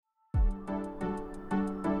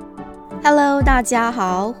Hello， 大家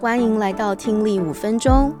好，欢迎来到听力5分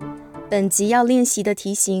钟。本集要练习的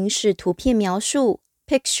题型是图片描述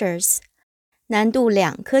Pictures， 难度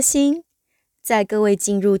2颗星。在各位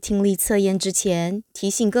进入听力测验之前，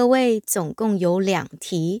提醒各位总共有2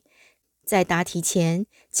题。在答题前，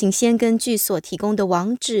请先根据所提供的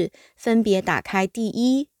网址，分别打开第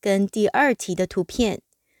1跟第2题的图片。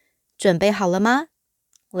准备好了吗？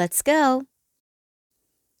 Let's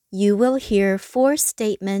go!You will hear 4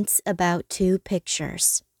 statements about 2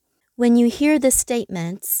 pictures. When you hear the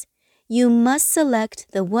statements, you must select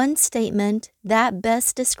the one statement that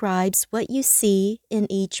best describes what you see in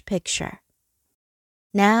each picture.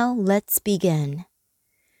 Now let's begin.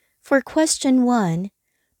 For question 1,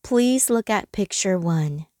 please look at picture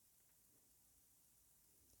 1.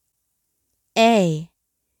 A.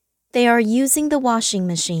 They are using the washing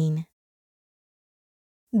machine.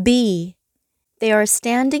 B.They are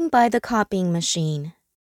standing by the copying machine.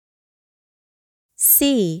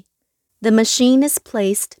 C. The machine is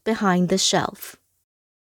placed behind the shelf.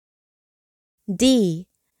 D.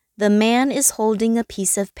 The man is holding a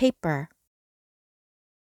piece of paper.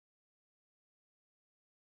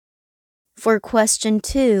 For question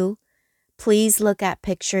 2, please look at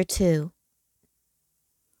picture 2.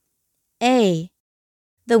 A.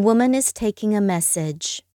 The woman is taking a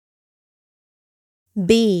message.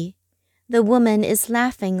 B.The woman is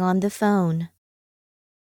laughing on the phone.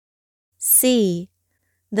 C.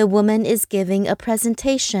 The woman is giving a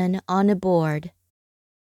presentation on a board.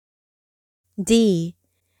 D.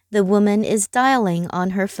 The woman is dialing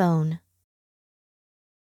on her phone.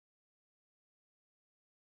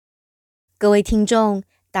 各位听众，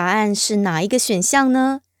答案是哪一个选项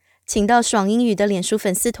呢？请到爽英语的脸书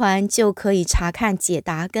粉丝团就可以查看解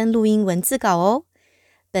答跟录音文字稿哦。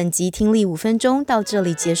本集听力5分钟到这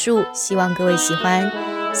里结束，希望各位喜欢。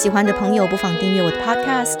喜欢的朋友不妨订阅我的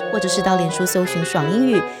podcast， 或者是到脸书搜寻爽英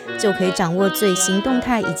语，就可以掌握最新动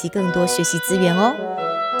态以及更多学习资源哦。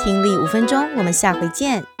听力5分钟，我们下回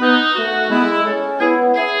见。